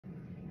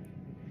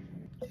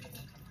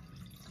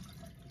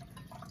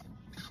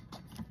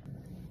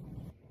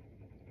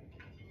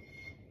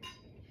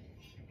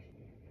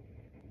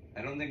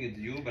I don't think it's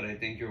you, but I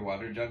think your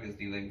water jug is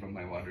stealing from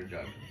my water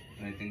jug.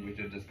 And I think we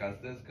should discuss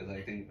this because I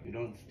think you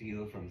don't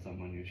steal from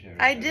someone you share.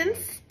 I didn't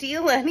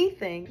steal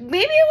anything.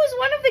 Maybe it was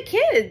one of the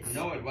kids.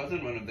 No, it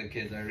wasn't one of the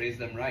kids. I raised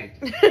them right.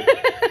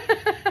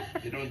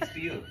 You don't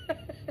steal.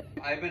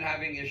 I've been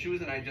having issues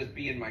and I just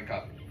pee in my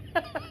cup.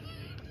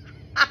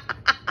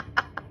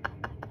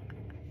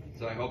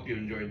 So I hope you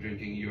enjoy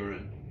drinking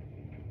urine.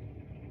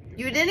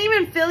 You didn't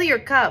even fill your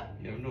cup.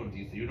 You have no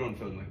decency. You don't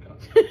fill my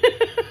cup.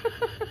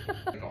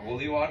 Like a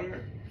holy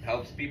water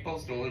helps people.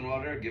 Stolen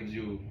water gives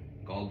you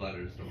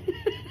gallbladder stone.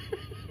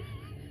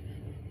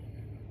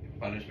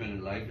 Punishment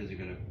in life is you're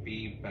gonna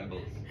pee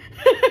pebbles.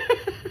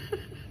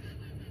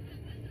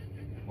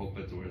 Hope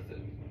it's worth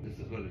it. This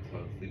is what it's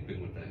called,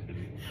 sleeping with the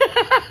enemy.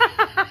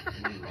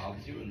 Someone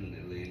robs you and then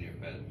they lay in your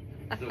bed.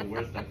 It's the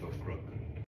worst type of crook.